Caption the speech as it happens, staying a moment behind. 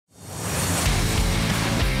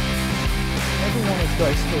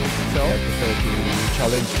I still tell? I prefer to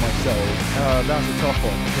challenge myself. That's a tough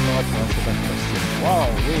one. I don't know how to answer that question. Wow,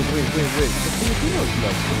 wait. The Filipinos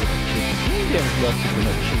love coconut chips. Indians love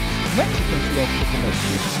coconut chips. Mexicans love coconut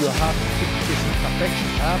chips. You have to taste perfection.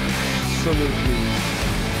 Absolutely.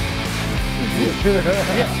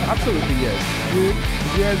 Yes, absolutely yes.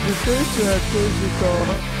 Yes, the question I told you so.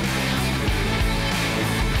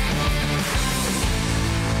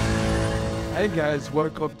 Hey guys,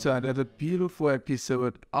 welcome to another beautiful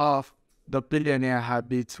episode of The Billionaire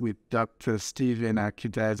Habits with Dr. Stephen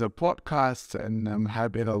Akita. It's a podcast and I'm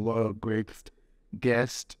having a lot of great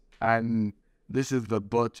guests, and this is the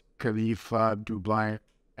Burj Khalifa Dubai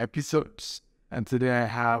episodes. And today I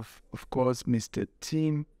have, of course, Mr.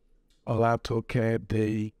 Tim Olatoke,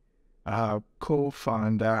 the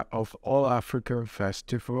co-founder of All African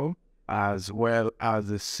Festival, as well as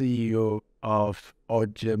the CEO of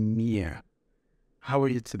Billionaire. How are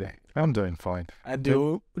you today? I'm doing fine. And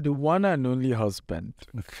the one and only husband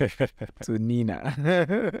to Nina.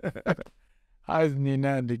 How's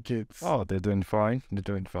Nina and the kids? Oh, they're doing fine. They're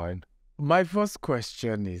doing fine. My first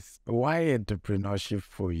question is, why entrepreneurship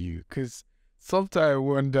for you? Because sometimes I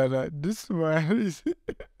wonder that this man is...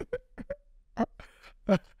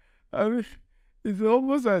 I mean, it's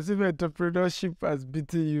almost as if entrepreneurship has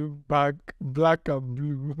beaten you back, black and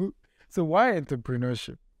blue. So why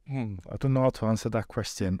entrepreneurship? I don't know how to answer that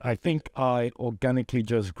question. I think I organically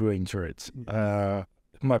just grew into it.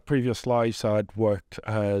 My previous lives, I'd worked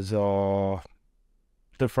as I've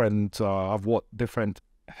worked different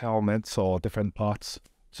helmets or different parts,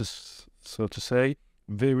 just so to say,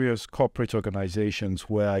 various corporate organizations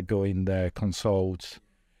where I go in there, consult,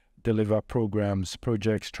 deliver programs,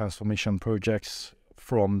 projects, transformation projects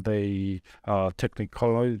from the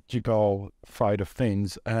technological side of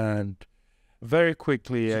things. And very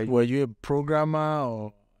quickly... Were you a programmer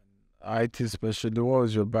or IT specialist? What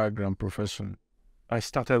was your background profession? I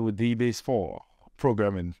started with DBase4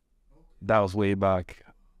 programming. That was way back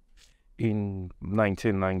in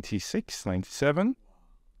 1996, 97.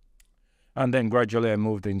 And then gradually I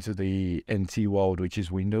moved into the NT world, which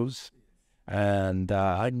is Windows. And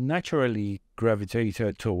I naturally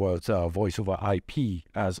gravitated towards voice over IP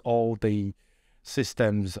as all the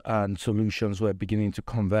systems and solutions were beginning to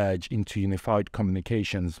converge into unified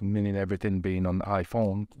communications, meaning everything being on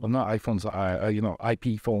iPhone, well, not iPhones,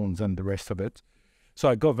 IP phones and the rest of it. So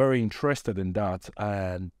I got very interested in that,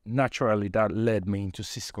 and naturally that led me into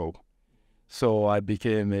Cisco. So I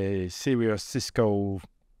became a serious Cisco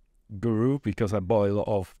guru because I bought a lot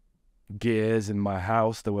of gears in my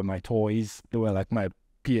house. They were my toys. They were like my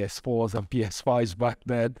PS4s and PS5s back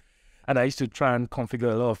then. And I used to try and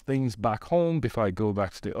configure a lot of things back home before I go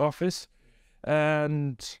back to the office.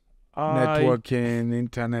 And networking,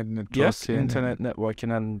 internet networking. Yes, internet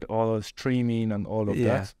networking and all the streaming and all of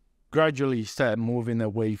that. Gradually started moving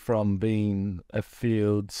away from being a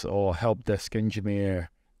field or help desk engineer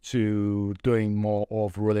to doing more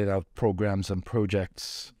of rolling out programs and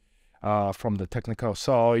projects from the technical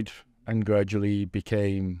side, and gradually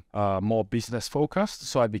became more business focused.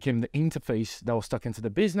 So I became the interface that was talking to the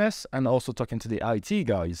business and also talking to the IT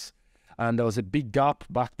guys. And there was a big gap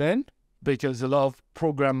back then because a lot of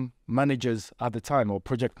program managers at the time, or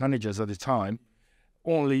project managers at the time,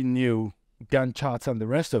 only knew Gantt charts and the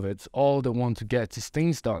rest of it. All they want to get is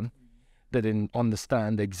things done. They didn't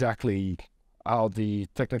understand exactly how the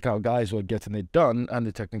technical guys were getting it done, and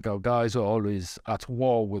the technical guys were always at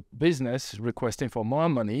war with business, requesting for more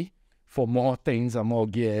money, for more things and more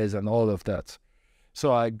gears and all of that.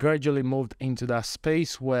 So I gradually moved into that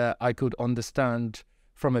space where I could understand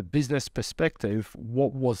from a business perspective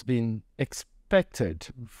what was being expected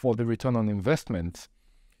for the return on investment.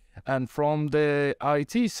 And from the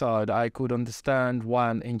IT side, I could understand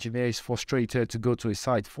why an engineer is frustrated to go to a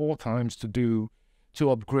site 4 times to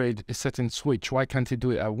upgrade a certain switch. Why can't he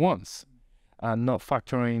do it at once? And not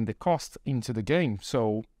factoring the cost into the game.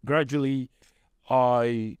 So gradually,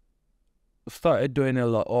 I started doing a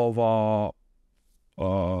lot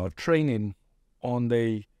of training on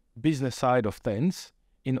the business side of things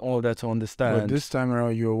in order to understand. But this time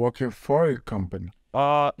around, you were working for a company.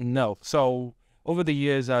 No. So over the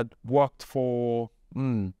years, I'd worked for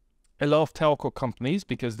a lot of telco companies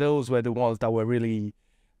because those were the ones that were really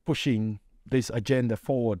pushing this agenda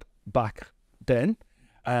forward back then.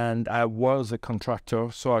 And I was a contractor,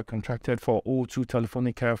 so I contracted for O2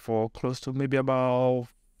 Telefonica for close to maybe about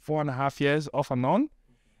 4.5 years off and on.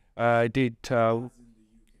 I did in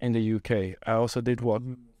the UK. I also did what?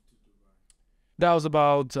 That was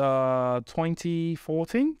about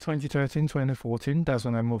 2013, 2014. That's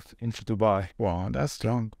when I moved into Dubai. Wow, that's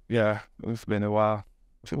long. Yeah, it's been a while.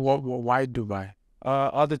 So why Dubai?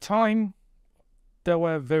 At the time, there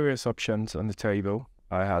were various options on the table.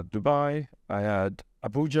 I had Dubai, I had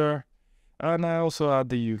Abuja, and I also had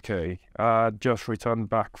the UK. I just returned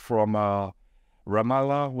back from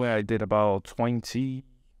Ramallah, where I did about 28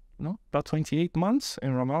 months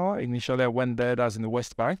in Ramallah. Initially, I went there as in the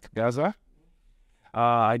West Bank, Gaza.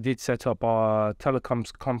 I did set up a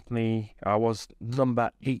telecoms company. I was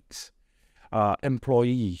number 8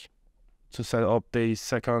 employee to set up the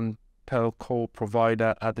second telco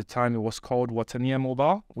provider. At the time, it was called Watania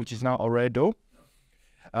Mobile, which is now Oredo.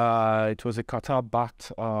 It was a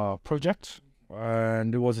Qatar-backed project,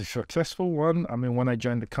 and it was a successful one. I mean, when I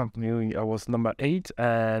joined the company, I was number 8,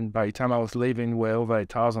 and by the time I was leaving, we're over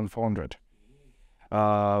 1,400.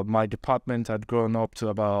 My department had grown up to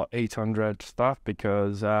about 800 staff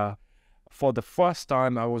because for the first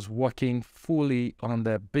time, I was working fully on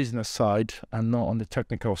the business side and not on the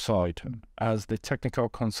technical side as the technical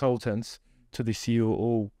consultants to the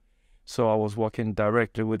COO. So I was working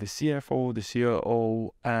directly with the CFO, the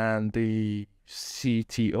COO, and the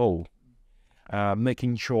CTO,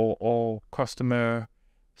 making sure all customer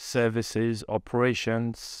services,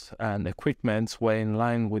 operations, and equipment were in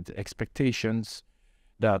line with the expectations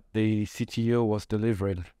that the CTO was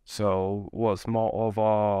delivering. So it was more of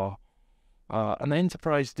an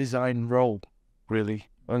enterprise design role, really,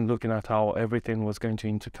 and looking at how everything was going to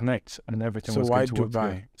interconnect and everything was going to work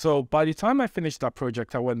together. So by the time I finished that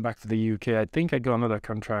project, I went back to the UK. I think I got another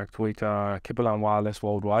contract with Cable and Wireless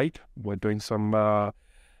Worldwide. We're doing some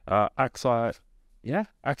AXA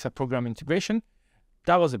program integration.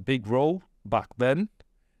 That was a big role back then,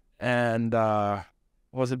 and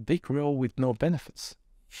was a big role with no benefits.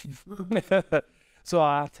 So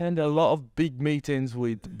I attended a lot of big meetings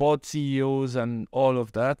with board CEOs and all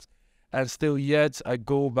of that. And still yet I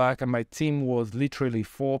go back and my team was literally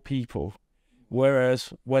 4 people.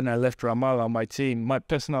 Whereas when I left Ramallah, my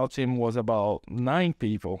personal team was about 9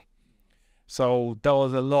 people. So there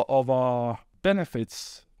was a lot of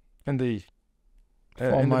benefits in the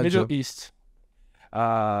Middle East.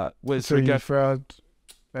 So you felt,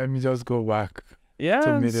 let me just go back.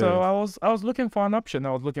 Yeah, so I was looking for an option.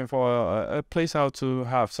 I was looking for a place how to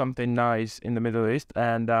have something nice in the Middle East,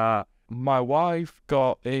 and my wife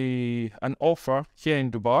got an offer here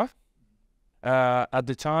in Dubai. At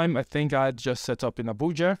the time, I think I had just set up in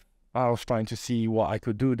Abuja. I was trying to see what I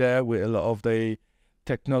could do there with a lot of the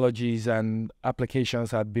technologies and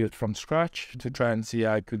applications I'd built from scratch to try and see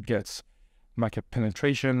how I could get market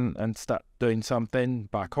penetration and start doing something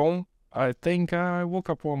back home. I think I woke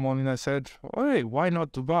up one morning and I said, hey, why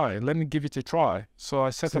not Dubai? Let me give it a try. So I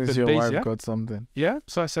set up a base. Your wife got something. Yeah.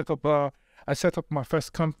 So I set up my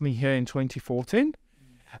first company here in 2014.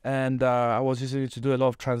 And I was using it to do a lot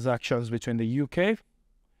of transactions between the UK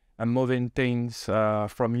and moving things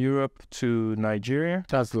from Europe to Nigeria.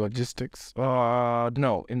 That's logistics.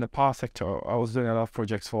 No, in the power sector, I was doing a lot of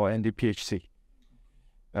projects for NDPHC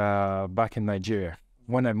back in Nigeria.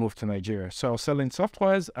 When I moved to Nigeria. So I was selling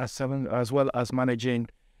softwares as well as managing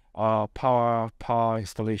power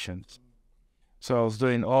installations. So I was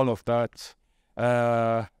doing all of that.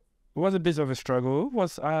 It was a bit of a struggle.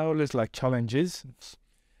 I always like challenges.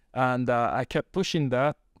 And I kept pushing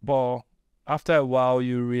that. But after a while,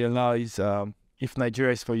 you realize if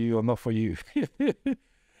Nigeria is for you or not for you.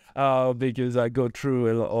 Because I go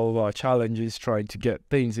through a lot of challenges trying to get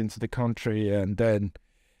things into the country, and then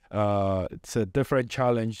it's a different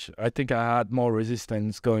challenge. I think I had more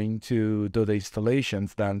resistance going to do the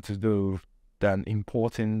installations than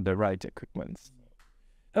importing the right equipment.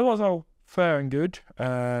 It was all fair and good,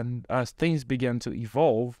 and as things began to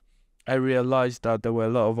evolve, I realized that there were a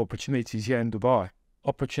lot of opportunities here in Dubai.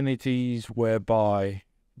 Opportunities whereby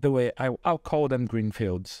I'll call them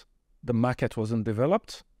greenfields. The market wasn't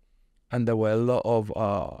developed, and there were a lot of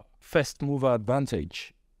first mover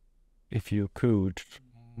advantage. If you could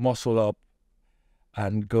muscle up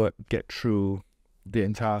and get through the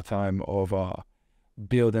entire time of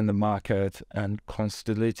building the market and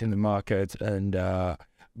consolidating the market and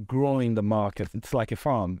growing the market. It's like a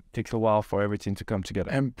farm. It takes a while for everything to come together.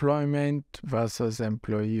 Employment versus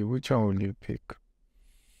employee, which one will you pick?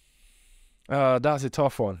 That's a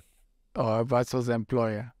tough one. Versus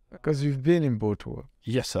employer, because you've been in both worlds.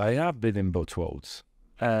 Yes, I have been in both worlds.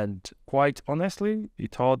 And quite honestly,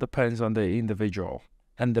 it all depends on the individual.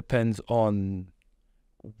 And depends on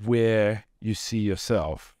where you see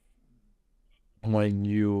yourself when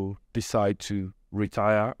you decide to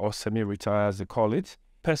retire or semi-retire, as they call it.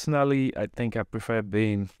 Personally, I think I prefer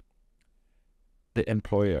being the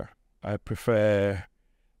employer. I prefer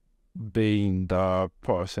being the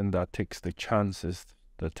person that takes the chances,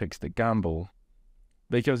 that takes the gamble,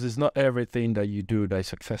 because it's not everything that you do that is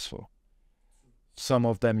successful. Some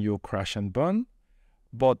of them you'll crash and burn,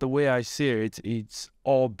 but the way I see it, it's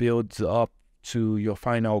all builds up to your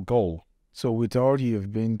final goal. So with all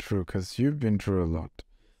you've been through, because you've been through a lot,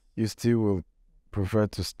 you still will prefer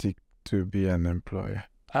to stick to be an employer?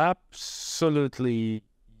 Absolutely.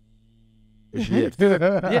 Yes.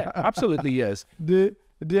 Yeah, absolutely yes. The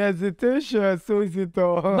hesitation, so is it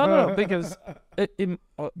all? No, because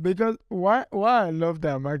because why I love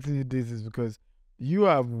that I'm asking you this is because you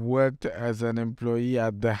have worked as an employee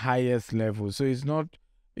at the highest level. So it's not,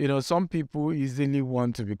 some people easily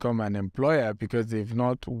want to become an employer because they've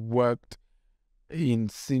not worked in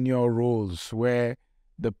senior roles where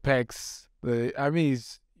the perks, you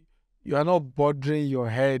are not bothering your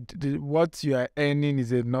head. What you are earning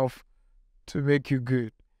is enough to make you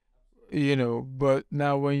good, But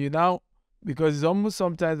now because it's almost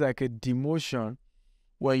sometimes like a demotion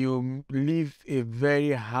when you leave a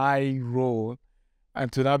very high role and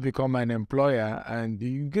to now become an employer, and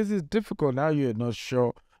because it's difficult now, you're not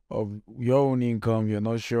sure of your own income, you're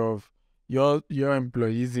not sure of your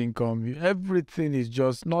employees' income. Everything is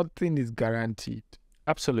just, nothing is guaranteed.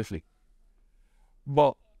 Absolutely.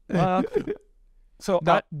 But so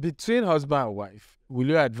that between husband and wife, will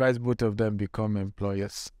you advise both of them become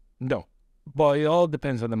employers? No, but it all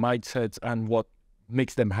depends on the mindset and what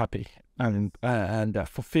makes them happy and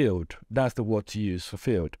fulfilled. That's the word to use,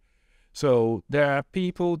 fulfilled. So there are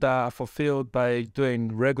people that are fulfilled by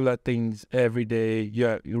doing regular things every day,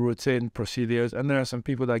 your routine procedures, and there are some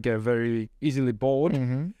people that get very easily bored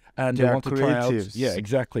and they want to try out. Yeah,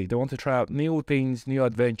 exactly. They want to try out new things, new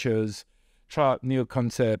adventures, try out new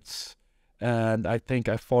concepts. And I think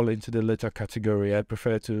I fall into the latter category. I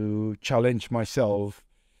prefer to challenge myself,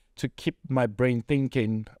 to keep my brain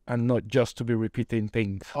thinking and not just to be repeating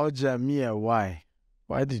things. Jamia, why?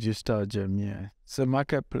 Why did you start Jamia? It's a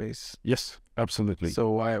marketplace. Yes, absolutely. So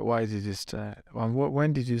why did you start?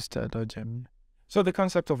 When did you start Jamia? So the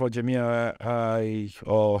concept of Jamia,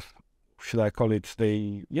 or should I call it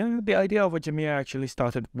the idea of Jamia actually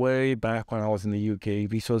started way back when I was in the UK.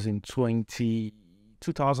 This was in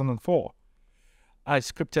 2004. I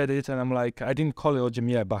scripted it and I'm like, I didn't call it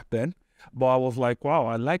Jamia back then, but I was like, wow,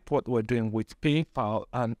 I liked what we're doing with PayPal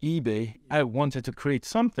and eBay. I wanted to create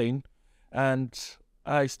something, and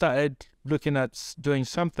I started looking at doing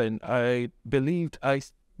something. I believed I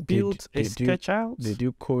built a sketch out. Did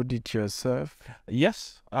you code it yourself?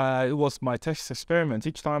 Yes, it was my test experiment.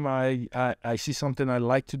 Each time I see something I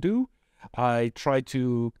like to do, I try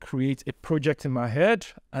to create a project in my head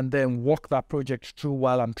and then walk that project through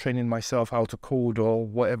while I'm training myself how to code or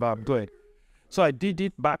whatever I'm doing. So I did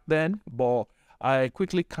it back then, but I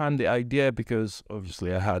quickly canned the idea because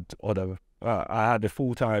obviously I had a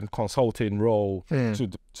full-time consulting role to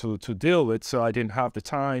deal with, so I didn't have the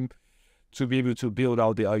time to be able to build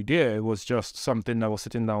out the idea. It was just something that was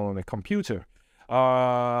sitting down on a computer.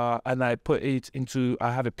 And I put it into,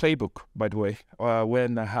 I have a playbook, by the way.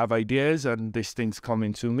 When I have ideas and these things come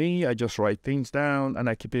into me, I just write things down and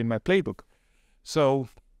I keep it in my playbook. So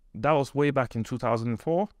that was way back in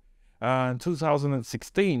 2004. And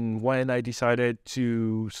 2016, when I decided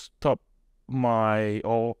to stop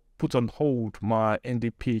put on hold my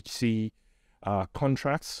NDPHC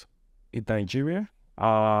contracts in Nigeria.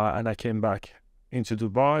 And I came back into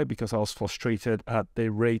Dubai because I was frustrated at the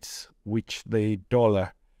rates which the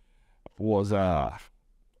dollar was,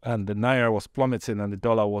 and the naira was plummeting and the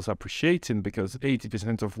dollar was appreciating, because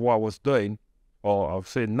 80% of what I was doing, or I would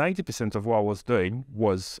say 90% of what I was doing,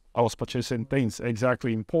 was I was purchasing things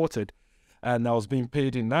exactly imported, and I was being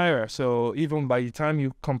paid in naira. So even by the time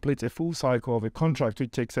you complete a full cycle of a contract,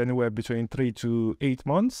 which takes anywhere between 3 to 8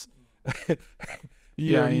 months,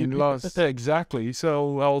 you lost. Exactly.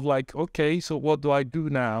 So I was like, okay, so what do I do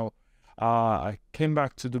now? I came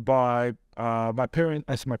back to Dubai.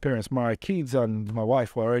 My kids and my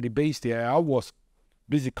wife were already based here. I was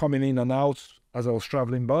busy coming in and out as I was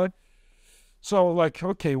traveling by. So I was like,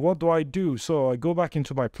 okay, what do I do? So I go back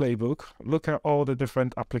into my playbook, look at all the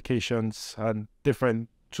different applications and different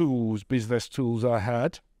tools, business tools I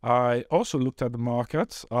had. I also looked at the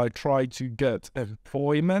market. I tried to get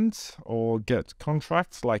employment or get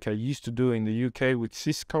contracts like I used to do in the UK with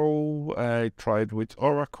Cisco. I tried with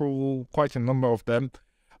Oracle, quite a number of them,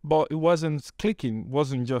 but it wasn't clicking. It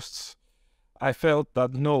wasn't just, I felt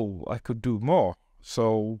that no, I could do more.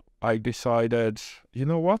 So I decided, you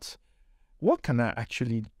know what? What can I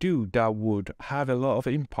actually do that would have a lot of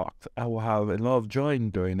impact? I will have a lot of joy in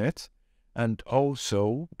doing it, and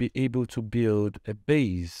also be able to build a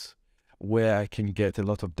base where I can get a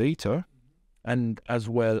lot of data, and as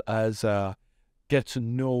well as get to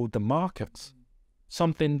know the markets.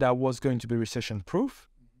 something that was going to be recession-proof.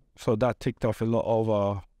 So that ticked off a lot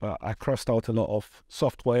of, I crossed out a lot of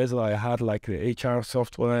softwares that I had, like the HR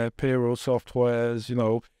software, payroll softwares,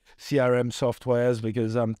 CRM softwares,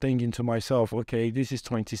 because I'm thinking to myself, okay, this is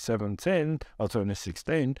 2017 or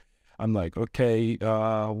 2016. I'm like, okay,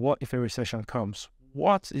 what if a recession comes?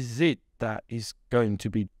 What is it that is going to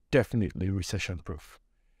be definitely recession-proof?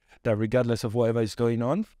 That regardless of whatever is going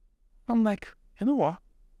on, I'm like, you know what?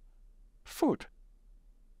 Food.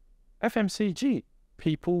 FMCG.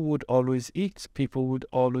 People would always eat. People would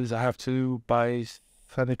always have to buy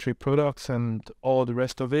sanitary products and all the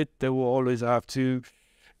rest of it. They will always have to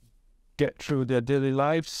get through their daily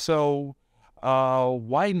lives. So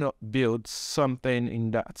why not build something in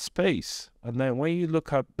that space? And then when you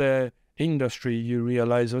look at the industry, you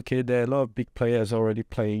realize, okay, there are a lot of big players already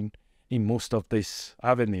playing in most of these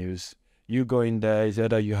avenues. You go in there, is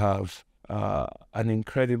either you have an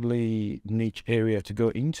incredibly niche area to go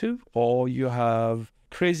into, or you have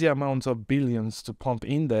crazy amounts of billions to pump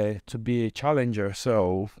in there to be a challenger.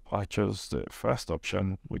 So I chose the first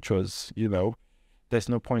option, which was, there's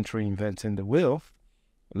no point reinventing the wheel.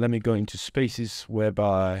 Let me go into spaces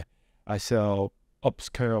whereby I sell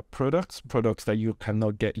upscale products that you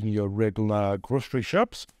cannot get in your regular grocery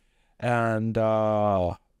shops, and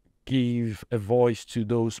give a voice to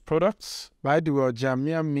those products. By the way,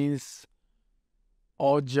 Jamia means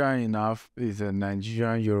Oja enough is a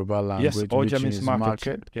Nigerian Yoruba language. Yes, Oja which means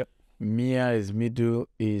market. Yep. Mia is Middle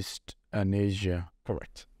East and Asia.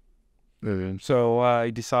 Correct. So I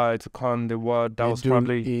decided to coin the word that was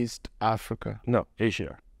probably Middle East Africa. No,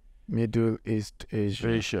 Asia. Middle East Asia.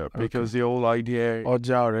 Asia, because the whole idea...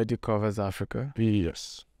 Oja already covers Africa.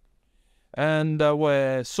 Yes. And there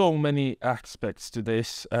were so many aspects to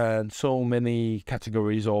this and so many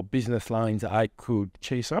categories or business lines I could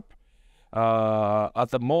chase up.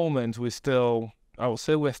 At the moment, I would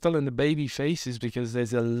say we're still in the baby phases because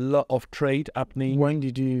there's a lot of trade happening. When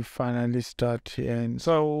did you finally start here?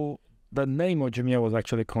 So the name of Jamia was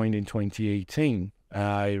actually coined in 2018.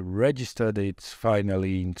 I registered it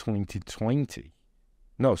finally in 2020.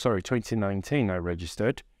 No, sorry, 2019 I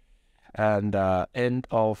registered. And end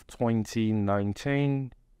of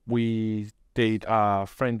 2019, we did our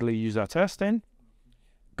friendly user testing.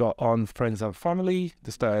 Got on friends and family.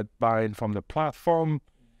 They started buying from the platform.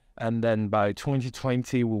 And then by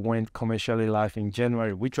 2020, we went commercially live in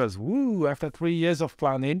January, which was, after 3 years of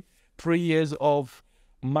planning, 3 years of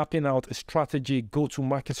mapping out a strategy,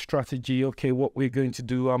 go-to-market strategy. Okay, what we're going to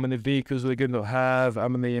do, how many vehicles we're going to have, how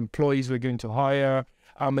many employees we're going to hire,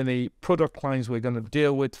 how many product lines we're going to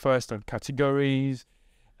deal with first and categories,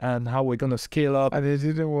 and how we're going to scale up. And it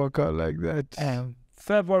didn't work out like that.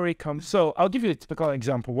 February comes. So I'll give you a typical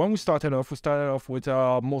example. When we started off with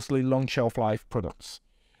mostly long shelf life products.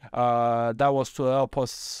 That was to help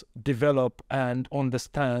us develop and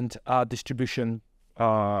understand our distribution,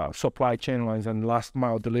 supply chain lines and last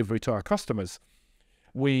mile delivery to our customers.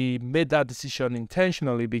 We made that decision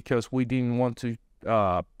intentionally because we didn't want to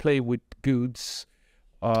play with goods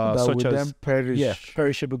such as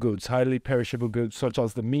perishable goods, highly perishable goods such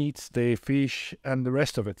as the meat, the fish, and the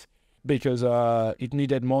rest of it. Because it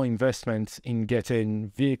needed more investment in getting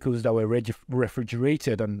vehicles that were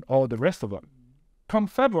refrigerated and all the rest of them. Come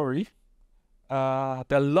February, the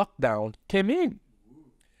lockdown came in.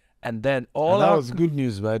 And then that was good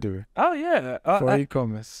news, by the way. Oh, yeah. For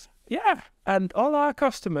e-commerce. Yeah. And all our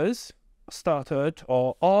customers started,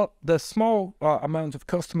 or all the small amount of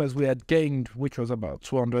customers we had gained, which was about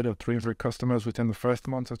 200 or 300 customers within the first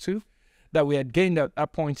month or two, that we had gained at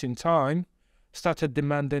that point in time, started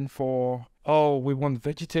demanding for, we want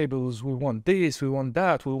vegetables, we want this, we want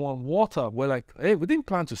that, we want water. We're like, hey, we didn't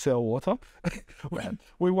plan to sell water.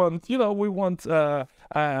 we want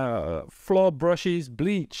floor brushes,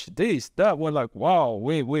 bleach, this, that. We're like, wow,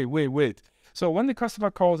 wait. So when the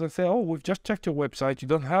customer calls and say, we've just checked your website, you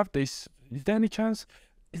don't have this, is there any chance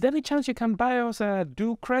you can buy us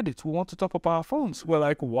do credit? We want to top up our phones. We're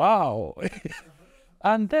like, wow.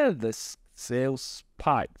 And then the sales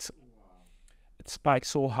spiked. It spiked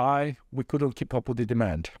so high, we couldn't keep up with the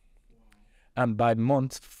demand. And by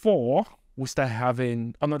month 4, we started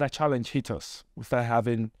having another challenge hit us. We started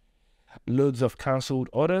having loads of cancelled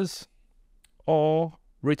orders or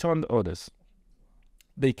returned orders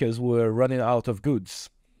because we're running out of goods.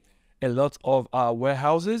 A lot of our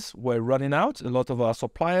warehouses were running out. A lot of our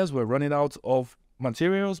suppliers were running out of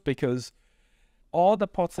materials because all the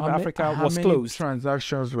ports in Africa was closed. How many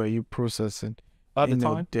transactions were you processing at the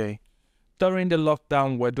time? A day? During the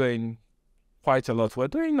lockdown, we're doing quite a lot. We're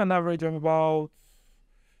doing an average of about,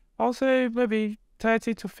 I'll say maybe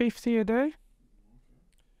 30 to 50 a day.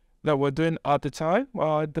 that we're doing at the time.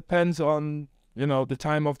 Well, it depends on, the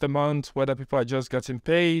time of the month, whether people are just getting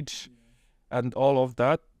paid and all of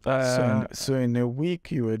that. So in a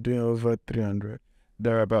week, you were doing over 300?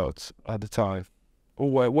 Thereabouts at the time.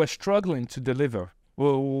 We're struggling to deliver.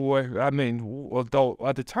 Although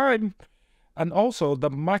at the time, and also the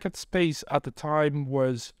market space at the time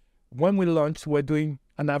was, when we launched, we're doing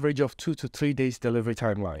an average of 2 to 3 days delivery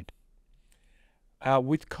timeline.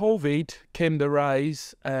 With COVID came the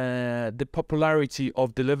rise, the popularity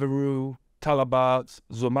of Deliveroo, Talabat,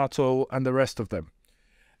 Zomato, and the rest of them.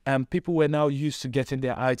 And people were now used to getting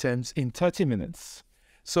their items in 30 minutes.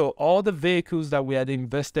 So all the vehicles that we had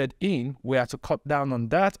invested in, we had to cut down on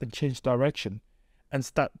that and change direction and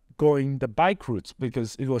start going the bike route,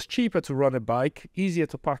 because it was cheaper to run a bike, easier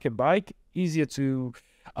to park a bike, easier to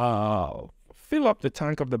fill up the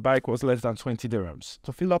tank of the bike was less than 20 dirhams.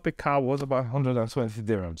 To fill up a car was about 120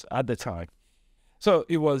 dirhams at the time. So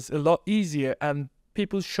it was a lot easier, and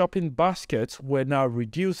people's shopping baskets were now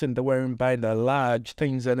reducing. They weren't buying the large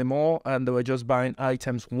things anymore, and they were just buying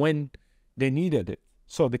items when they needed it.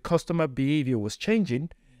 So the customer behavior was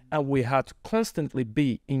changing, and we had to constantly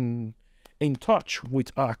be in touch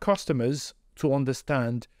with our customers to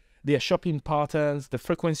understand their shopping patterns, the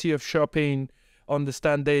frequency of shopping,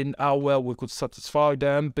 understanding how well we could satisfy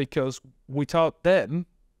them, because without them,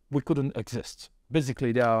 we couldn't exist.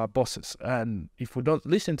 Basically, they are our bosses. And if we don't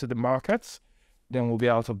listen to the markets, then we'll be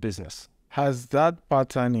out of business. Has that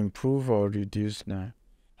pattern improved or reduced now?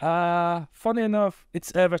 Funny enough,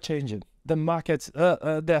 it's ever changing. The markets, there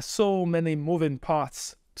are so many moving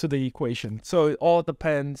parts to the equation. So it all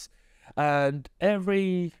depends. And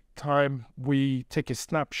every time we take a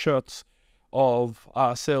snapshot of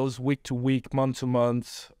our sales week to week, month to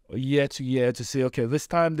month, year to year, to say, okay, this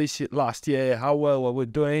time last year, how well were we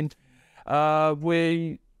doing?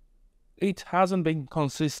 It hasn't been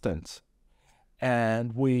consistent.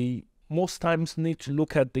 And we most times need to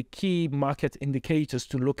look at the key market indicators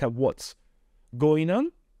to look at what's going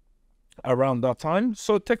on around that time.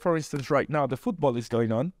 So take, for instance, right now, the football is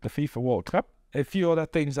going on, the FIFA World Cup. A few other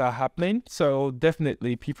things are happening. So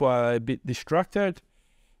definitely people are a bit distracted.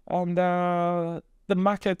 And the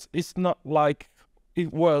market is not like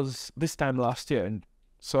it was this time last year. And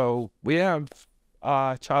so we have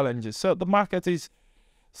challenges. So the market is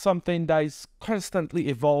something that is constantly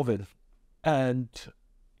evolving. And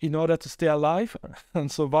in order to stay alive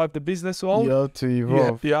and survive the business world, you have to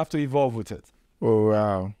evolve. You have to evolve with it. Oh,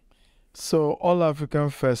 wow. So All African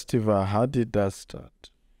Festival, how did that start?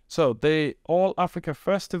 So the All Africa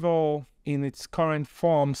Festival in its current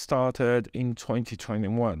form started in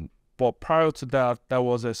 2021. But prior to that, there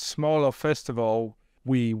was a smaller festival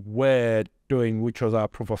we were doing, which was our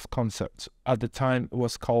proof of concept. At the time, it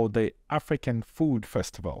was called the African Food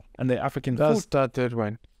Festival. And the African That Food started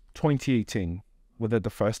when? 2018. We did the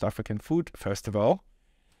first African Food Festival.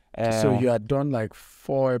 So you had done like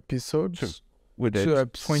 4 episodes? We did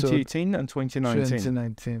 2018 and 2019.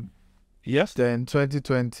 2019. Yes. Then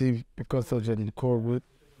 2020, because of the COVID.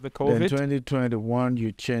 Then 2021,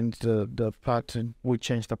 you changed the pattern. We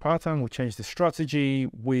changed the pattern. We changed the strategy.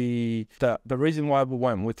 The reason why we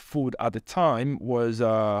went with food at the time was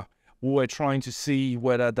we were trying to see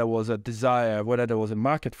whether there was a desire, whether there was a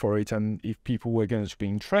market for it, and if people were going to be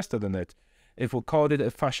interested in it. If we called it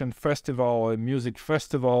a fashion festival or a music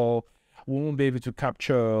festival, we won't be able to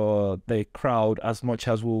capture the crowd as much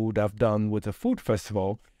as we would have done with a food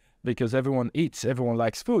festival, because everyone eats, everyone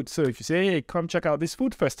likes food. So if you say, hey, come check out this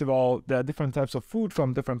food festival, there are different types of food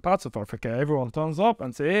from different parts of Africa. Everyone turns up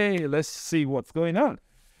and say, hey, let's see what's going on.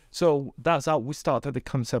 So that's how we started the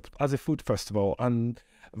concept as a food festival. And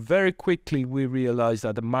very quickly, we realized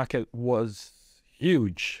that the market was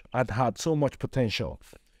huge and had so much potential.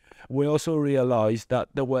 We also realized that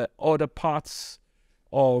there were other parts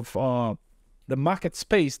of the market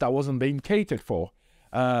space that wasn't being catered for,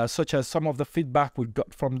 such as some of the feedback we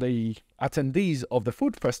got from the attendees of the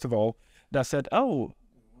food festival that said, oh,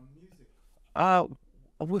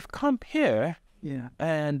 we've come here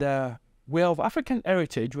and we're of African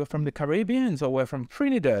heritage. We're from the Caribbean, or we're from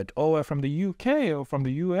Trinidad, or we're from the UK, or from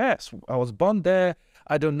the US. I was born there.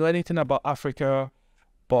 I don't know anything about Africa,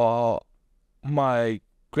 but my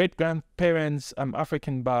great-grandparents, I'm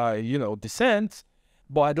African by, descent,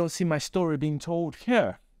 but I don't see my story being told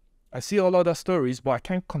here. I see all other stories, but I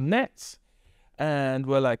can't connect. And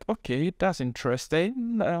we're like, okay, that's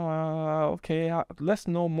interesting. Let's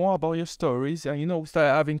know more about your stories. And we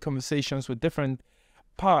started having conversations with different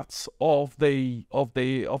parts of the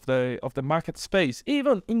market space,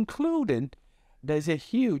 even including there's a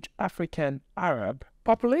huge African Arab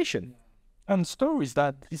population and stories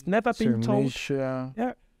that is never been told.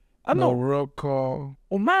 Yeah. I know. Morocco.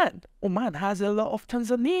 Oman has a lot of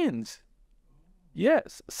Tanzanians.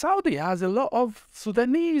 Yes, Saudi has a lot of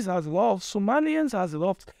Sudanese, has a lot of Somalians, has a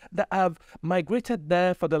lot of, that have migrated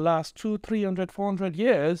there for the last 200, 300, 400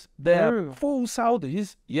 years. They're full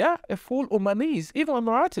Saudis, a full Omanis, even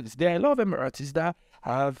Emiratis. There are a lot of Emiratis that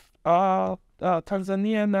have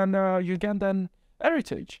Tanzanian and Ugandan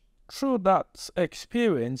heritage. Through that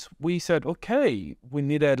experience, we said, okay, we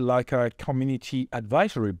needed like a community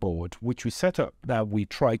advisory board, which we set up, that we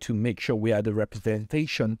try to make sure we had a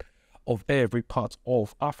representation of every part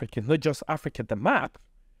of Africa, not just Africa, the map,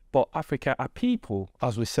 but Africa, a people,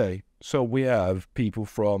 as we say. So we have people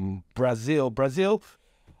from Brazil,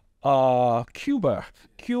 Cuba.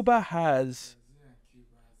 Cuba has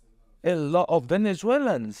a lot of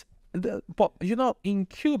Venezuelans. But, you know, in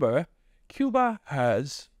Cuba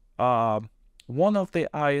has one of the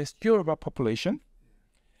highest Yoruba population.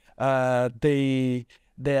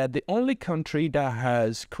 They're the only country that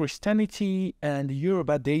has Christianity and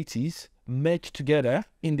Yoruba deities merged together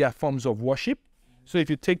in their forms of worship. So if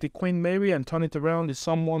you take the Queen Mary and turn it around, it's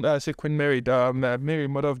someone, say Queen Mary, Mary,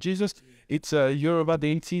 Mother of Jesus, it's a Yoruba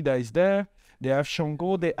deity that is there. They have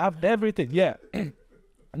Shango, they have everything, and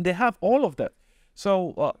they have all of that.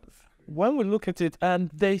 So when we look at it,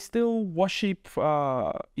 and they still worship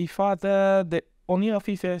Ifa there, the Oni of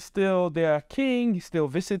Ife is still their king, he still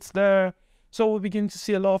visits there. So we begin to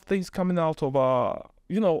see a lot of things coming out of,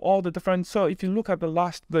 all the different. So if you look at the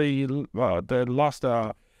last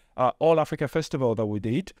All Africa Festival that we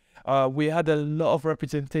did, we had a lot of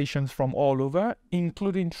representations from all over,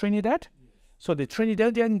 including Trinidad. So the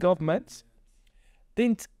Trinidadian government,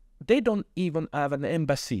 they don't even have an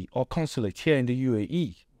embassy or consulate here in the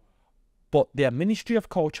UAE, but their Ministry of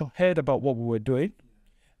Culture heard about what we were doing.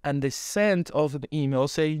 And they sent us an email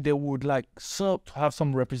saying they would like to have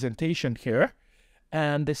some representation here.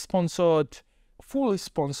 And they fully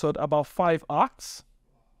sponsored about 5 acts.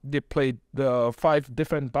 They played the 5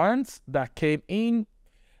 different bands that came in,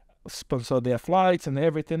 sponsored their flights and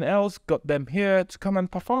everything else, got them here to come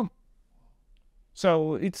and perform.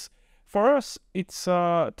 So for us, it's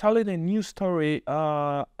telling a new story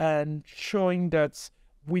and showing that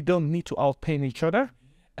we don't need to outpaint each other.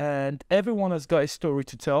 And everyone has got a story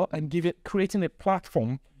to tell, and creating a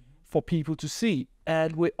platform for people to see.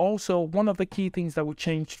 And we also, one of the key things that we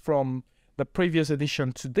changed from the previous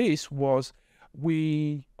edition to this was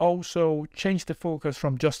we also changed the focus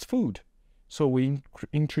from just food. So we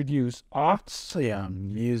introduced arts,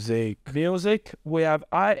 music. We have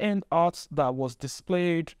high-end arts that was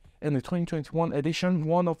displayed in the 2021 edition.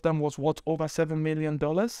 One of them was worth over $7 million.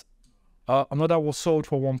 Another was sold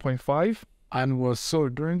for 1.5. And was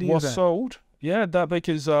sold during the was event. sold, that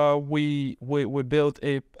because we built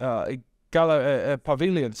a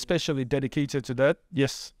pavilion specially dedicated to that.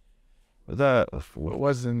 Yes, What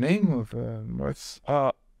was the name of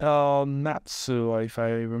Natsu, if I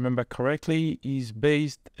remember correctly, he's a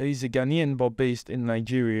Ghanaian but based in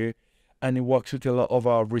Nigeria, and he works with a lot of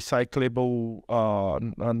recyclable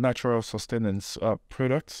natural sustenance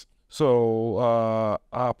products. So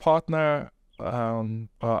our partner.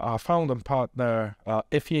 Our founder and partner,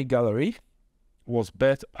 FA Gallery, was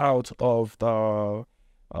bet out of the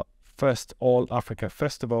first All Africa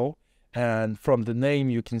Festival. And from the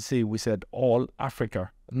name, you can see we said All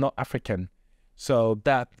Africa, not African. So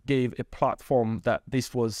that gave a platform that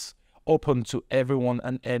this was open to everyone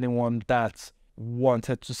and anyone that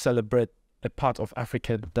wanted to celebrate a part of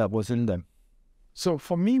Africa that was in them. So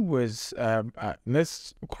for me was,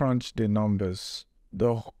 let's crunch the numbers.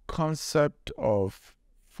 The concept of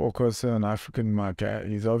focusing on African market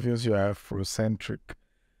is obviously Afrocentric.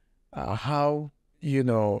 How,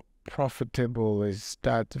 profitable is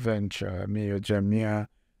that venture? I mean, your Jamia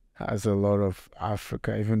has a lot of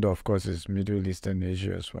Africa, even though, of course, it's Middle East and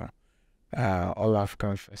Asia as well. All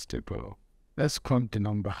African Festival. Let's count the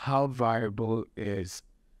number. How viable is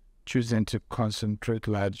choosing to concentrate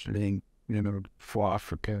largely, for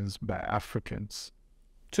Africans by Africans?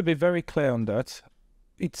 To be very clear on that,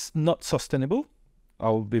 it's not sustainable.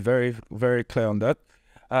 I'll be very, very clear on that.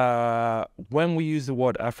 When we use the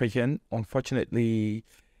word African, unfortunately,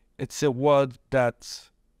 it's a word that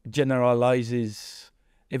generalizes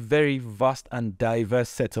a very vast and diverse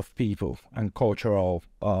set of people and cultural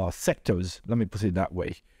sectors. Let me put it that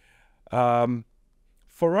way.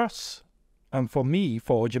 For us, and for me,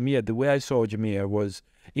 for Jamia, the way I saw Jamia was,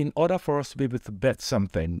 in order for us to be able to bet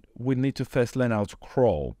something, we need to first learn how to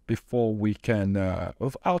crawl before we can,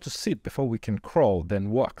 how to sit before we can crawl,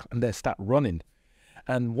 then walk, and then start running.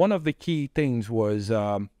 And one of the key things was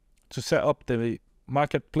to set up the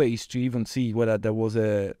marketplace to even see whether there was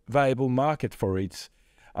a viable market for it.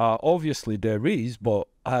 Obviously, there is, but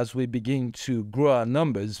as we begin to grow our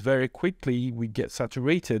numbers very quickly, we get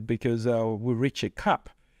saturated because we reach a cap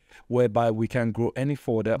whereby we can't grow any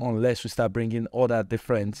further unless we start bringing other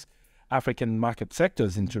different African market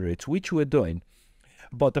sectors into it, which we're doing.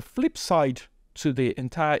 But the flip side to the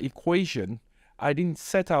entire equation, I didn't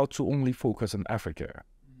set out to only focus on Africa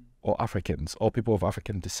or Africans or people of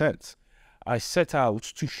African descent. I set out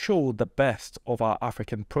to show the best of our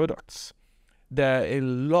African products. There are a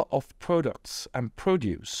lot of products and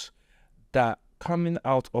produce that coming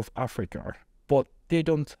out of Africa, but they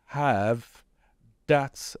don't have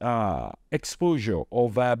that exposure or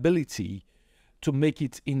viability to make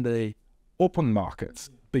it in the open markets,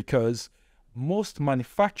 because most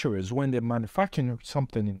manufacturers, when they're manufacturing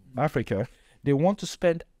something in Africa, they want to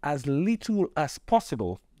spend as little as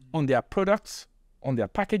possible on their products, on their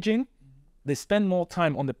packaging. They spend more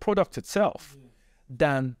time on the product itself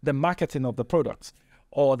than the marketing of the products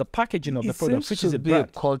or the packaging of the product, which is a brand.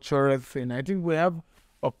 A cultural thing. I think we have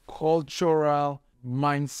a cultural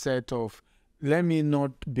mindset of, let me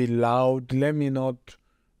not be loud, let me not,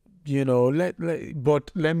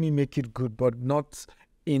 but let me make it good, but not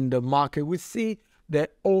in the market. We see the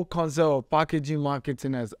whole concept of packaging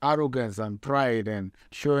marketing as arrogance and pride and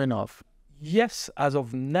showing off. Yes, as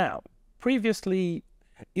of now. Previously,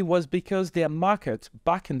 it was because their market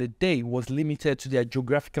back in the day was limited to their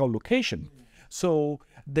geographical location. So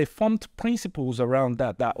they formed principles around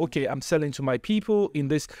that, okay, I'm selling to my people in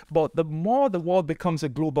this, but the more the world becomes a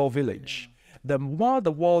global village, the more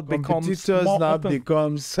the world becomes more now open,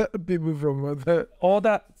 becomes people from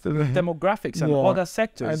other demographics and other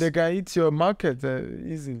sectors. And they can eat your market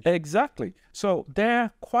easily. Exactly. So there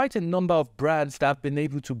are quite a number of brands that have been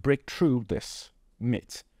able to break through this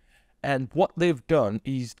myth. And what they've done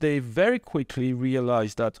is they very quickly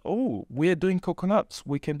realized that, oh, we're doing coconuts.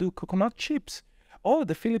 We can do coconut chips. Oh,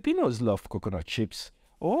 the Filipinos love coconut chips.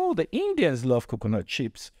 Oh, the Indians love coconut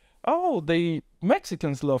chips. Oh, the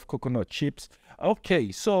Mexicans love coconut chips.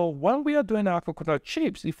 Okay, so when we are doing our coconut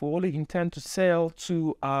chips, if we only intend to sell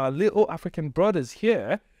to our little African brothers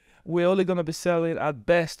here, we're only going to be selling at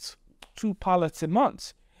best 2 pallets a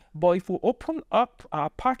month. But if we open up our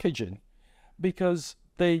packaging, because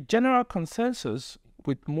the general consensus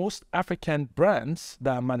with most African brands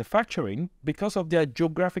that are manufacturing, because of their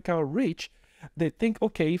geographical reach, they think,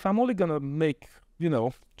 okay, if I'm only going to make,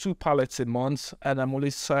 2 pallets a month and I'm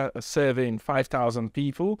only serving 5,000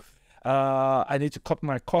 people, I need to cut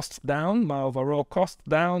my costs down, my overall cost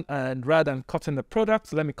down, and rather than cutting the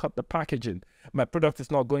product, let me cut the packaging. My product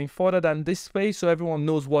is not going further than this space, so everyone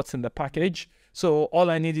knows what's in the package. So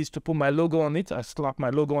all I need is to put my logo on it. I slap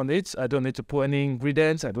my logo on it. I don't need to put any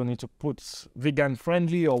ingredients. I don't need to put vegan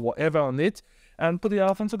friendly or whatever on it and put it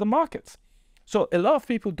out into the market. So a lot of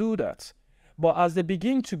people do that. But as they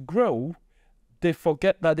begin to grow, they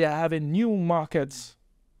forget that they are having new markets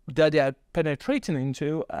that they are penetrating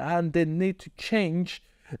into, and they need to change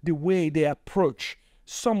the way they approach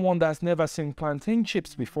someone that's never seen plantain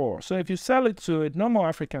chips before. So if you sell it to a normal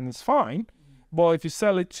African, it's fine. But if you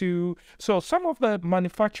sell it to, so some of the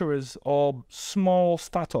manufacturers or small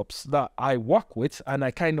startups that I work with and I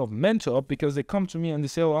kind of mentor, because they come to me and they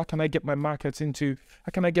say, oh, how can I get my products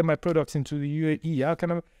into the UAE? How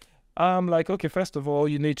can I'm like, okay, first of all,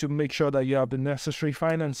 you need to make sure that you have the necessary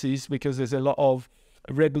finances, because there's a lot of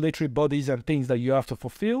regulatory bodies and things that you have to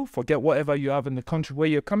fulfill. Forget whatever you have in the country where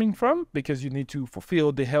you're coming from, because you need to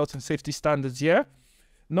fulfill the health and safety standards here.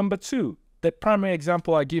 Number 2, the primary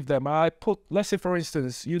example I give them, I put, let's say, for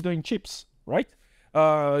instance, you're doing chips, right?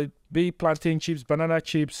 Be plantain chips, banana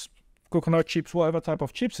chips, coconut chips, whatever type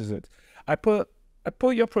of chips is it. I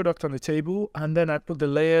put your product on the table, and then I put the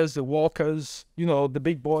layers, the walkers, the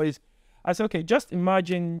big boys. I said, okay, just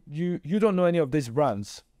imagine you don't know any of these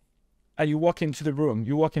brands, and you walk into the room,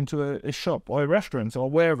 you walk into a shop or a restaurant or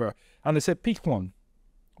wherever, and they say, pick one.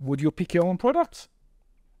 Would you pick your own product?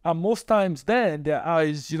 And most times then their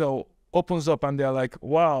eyes, opens up and they're like,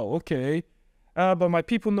 wow, okay, but my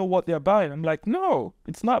people know what they're buying. I'm like, no,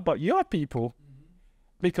 it's not about your people,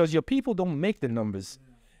 because your people don't make the numbers.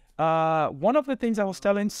 One of the things I was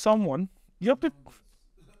telling someone, your people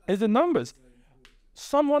is the numbers.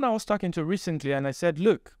 Someone I was talking to recently, and I said,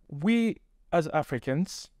 look, we as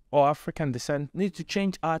Africans or African descent need to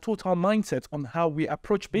change our total mindset on how we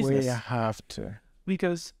approach business. We have to.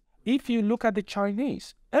 Because if you look at the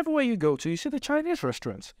Chinese, everywhere you go to, you see the Chinese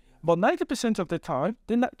restaurants. But 90% of the time,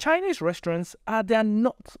 the Chinese restaurants they're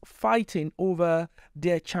not fighting over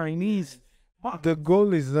their Chinese. The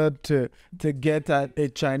goal is not to get a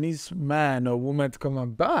Chinese man or woman to come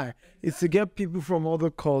and buy. It's to get people from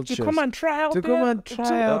other cultures To come and try out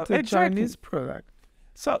a Chinese product.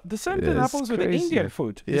 So the same thing happens with the Indian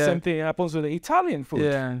food. The same thing happens with the Italian food.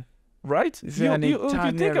 Yeah. Right? Is You there an think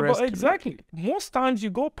Italian about restaurant? exactly. Most times you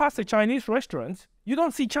go past a Chinese restaurant, you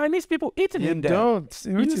don't see Chinese people eating You in there. don't.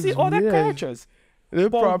 You which see is other weird. cultures. They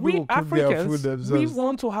But probably we will cook their food Africans, we themselves.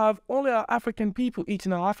 want to have only our African people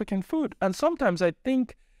eating our African food. And sometimes I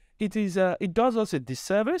think it does us a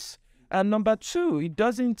disservice. And number two, it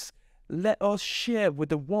doesn't let us share with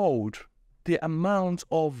the world the amount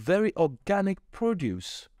of very organic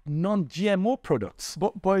produce, non-GMO products.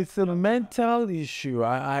 But it's a mental issue.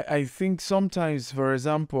 I think sometimes, for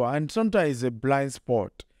example, and sometimes it's a blind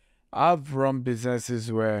spot. I've run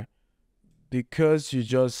businesses where because you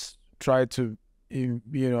just try to,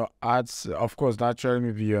 add, of course, naturally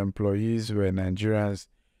maybe your employees were Nigerians,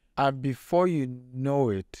 and before you know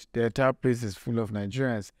it, the entire place is full of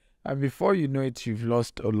Nigerians. And before you know it, you've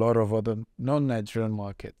lost a lot of other non-Nigerian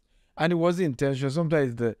markets. And it wasn't intentional.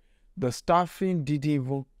 Sometimes the staffing didn't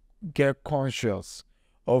even get conscious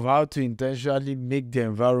of how to intentionally make the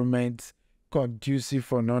environment conducive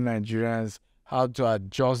for non-Nigerians, how to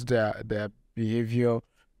adjust their behavior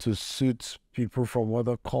to suit people from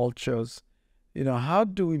other cultures. How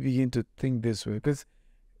do we begin to think this way? Because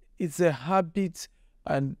it's a habit,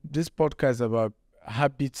 and this podcast is about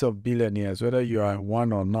habits of billionaires, whether you are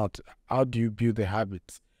one or not. How do you build the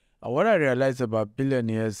habits? And what I realized about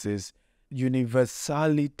billionaires is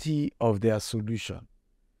universality of their solution.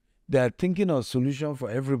 They are thinking of solution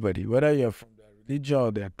for everybody, whether you're from their religion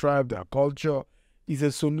or their tribe, their culture. It's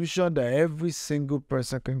a solution that every single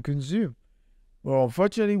person can consume. Well,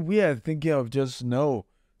 unfortunately, we are thinking of just no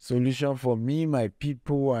solution for me, my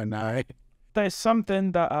people, and I. There's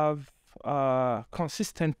something that I've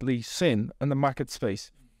consistently seen in the market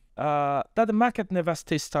space, that the market never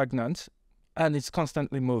stays stagnant and it's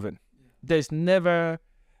constantly moving. There's never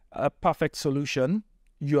a perfect solution.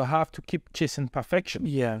 You have to keep chasing perfection.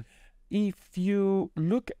 Yeah. If you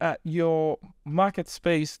look at your market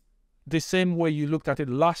space the same way you looked at it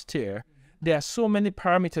last year, there are so many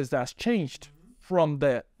parameters that has changed from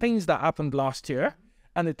the things that happened last year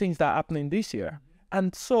and the things that are happening this year.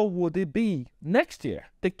 And so would it be next year.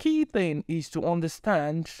 The key thing is to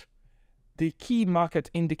understand the key market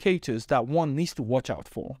indicators that one needs to watch out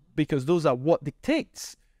for, because those are what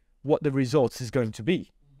dictates what the results is going to be.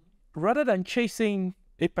 Rather than chasing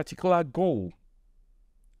a particular goal,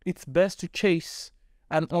 it's best to chase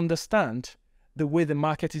and understand the way the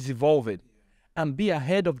market is evolving and be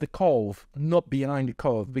ahead of the curve, not behind the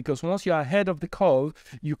curve. Because once you're ahead of the curve,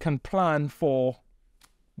 you can plan for...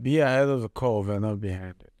 Be ahead of the curve and not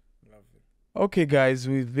behind it. Lovely. Okay, guys,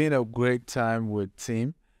 we've been a great time with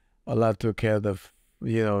Tim Olatoke, the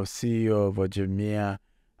CEO of Ojemia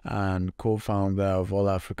and co-founder of All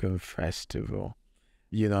African Festival.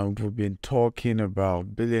 We've been talking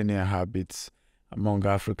about billionaire habits among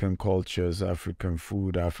African cultures, African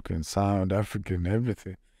food, African sound, African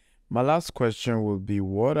everything. My last question will be,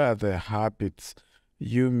 what are the habits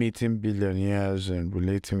you meeting billionaires and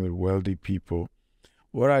relating with wealthy people?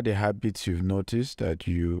 What are the habits you've noticed that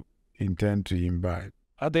you intend to imbibe?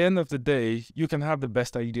 At the end of the day, you can have the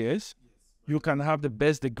best ideas. You can have the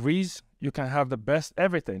best degrees. You can have the best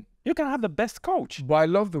everything. You can have the best coach. But I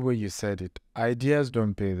love the way you said it. Ideas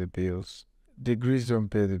don't pay the bills. Degrees don't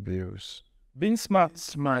pay the bills. Being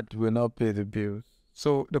smart will not pay the bills.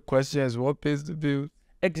 So the question is, what pays the bills?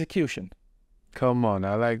 Execution. Come on,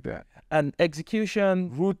 I like that. And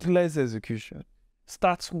execution, ruthless execution,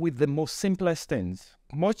 starts with the most simplest things.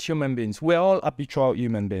 Most human beings, we're all habitual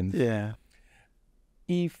human beings. Yeah.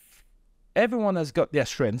 If everyone has got their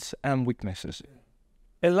strengths and weaknesses,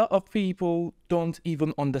 a lot of people don't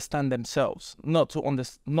even understand themselves, not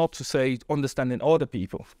to say understanding other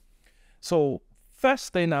people. So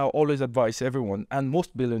first thing I always advise everyone, and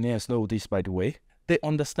most billionaires know this, by the way, they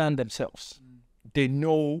understand themselves. They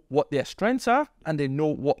know what their strengths are and they know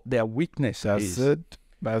what their weakness is.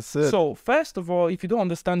 That's it. So first of all, if you don't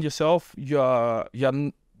understand yourself, you're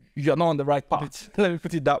not on the right path. Let me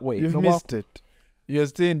put it that way. You've missed it. You're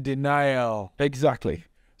still in denial. Exactly.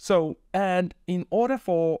 So, and in order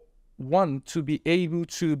for one to be able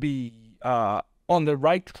to be on the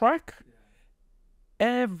right track,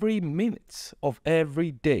 every minute of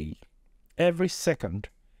every day, every second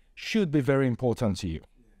should be very important to you.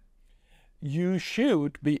 You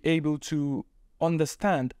should be able to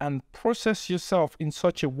understand and process yourself in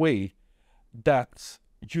such a way that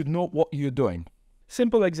you know what you're doing.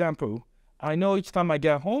 Simple example, I know each time I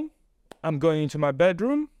get home, I'm going into my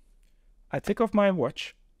bedroom, I take off my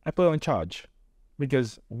watch, I put it on charge,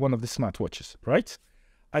 because one of the smartwatches, right?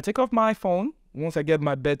 I take off my phone, once I get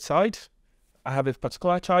my bedside, I have a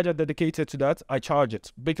particular charger dedicated to that. I charge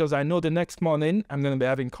it because I know the next morning I'm going to be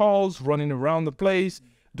having calls, running around the place,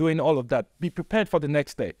 doing all of that. Be prepared for the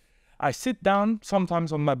next day. I sit down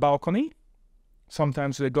sometimes on my balcony,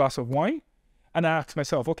 sometimes with a glass of wine, and I ask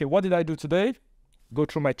myself, okay, what did I do today? Go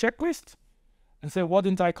through my checklist and say, what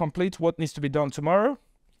didn't I complete? What needs to be done tomorrow?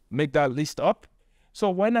 Make that list up. So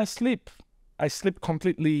when I sleep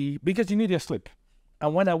completely because you need your sleep.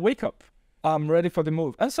 And when I wake up, I'm ready for the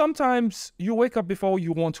move. And sometimes you wake up before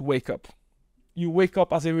you want to wake up. You wake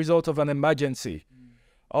up as a result of an emergency.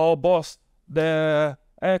 Oh, boss, the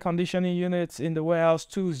air conditioning units in the warehouse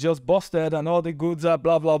too is just busted and all the goods are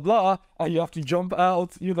blah, blah, blah. And you have to jump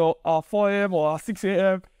out, at 4 a.m. or at 6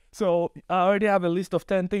 a.m. So I already have a list of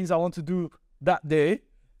 10 things I want to do that day.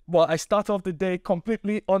 But I start off the day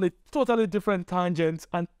completely on a totally different tangent,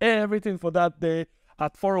 and everything for that day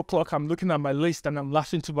at 4 o'clock, I'm looking at my list and I'm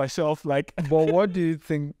laughing to myself like. But what do you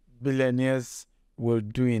think billionaires will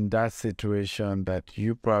do in that situation that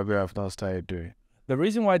you probably have not started doing? The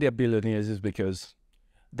reason why they're billionaires is because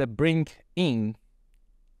they bring in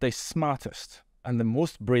the smartest and the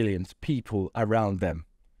most brilliant people around them.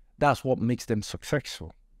 That's what makes them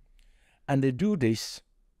successful. And they do this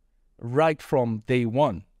right from day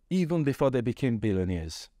one, even before they became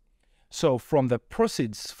billionaires. So from the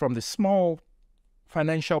proceeds, from the small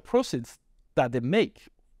financial proceeds that they make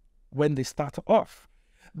when they start off,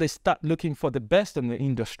 they start looking for the best in the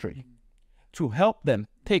industry to help them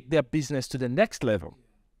take their business to the next level.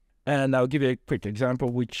 And I'll give you a quick example,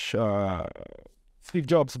 which Steve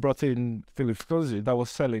Jobs brought in Philippe that was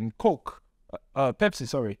selling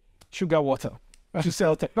sugar water to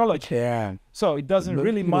sell technology. Yeah. So it doesn't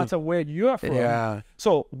really matter where you are from. Yeah.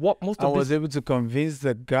 So what most I of was able to convince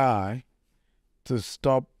the guy to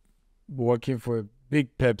stop working for a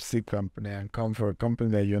big Pepsi company and come for a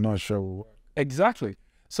company that you're not sure will work. Exactly.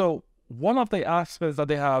 So one of the aspects that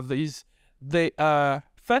they have is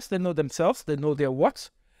first they know themselves, they know their what,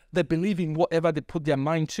 they believe in whatever they put their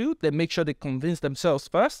mind to, they make sure they convince themselves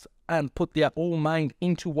first and put their whole mind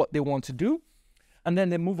into what they want to do. And then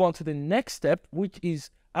they move on to the next step, which is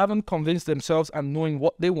having convinced themselves and knowing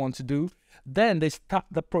what they want to do. Then they start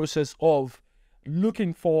the process of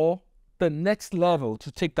looking for the next level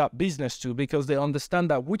to take that business to, because they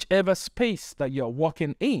understand that whichever space that you're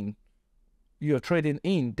working in, you're trading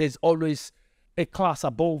in, there's always a class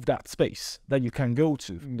above that space that you can go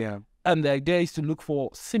to. Yeah. And the idea is to look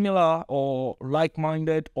for similar or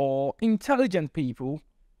like-minded or intelligent people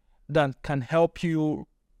that can help you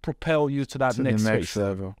propel you to that next space.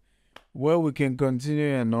 Level. Well, we can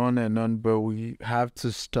continue and on, but we have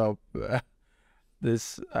to stop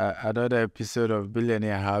this another episode of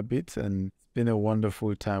Billionaire Habits, and it's been a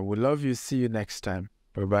wonderful time. We love you. See you next time.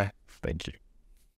 Bye-bye. Thank you.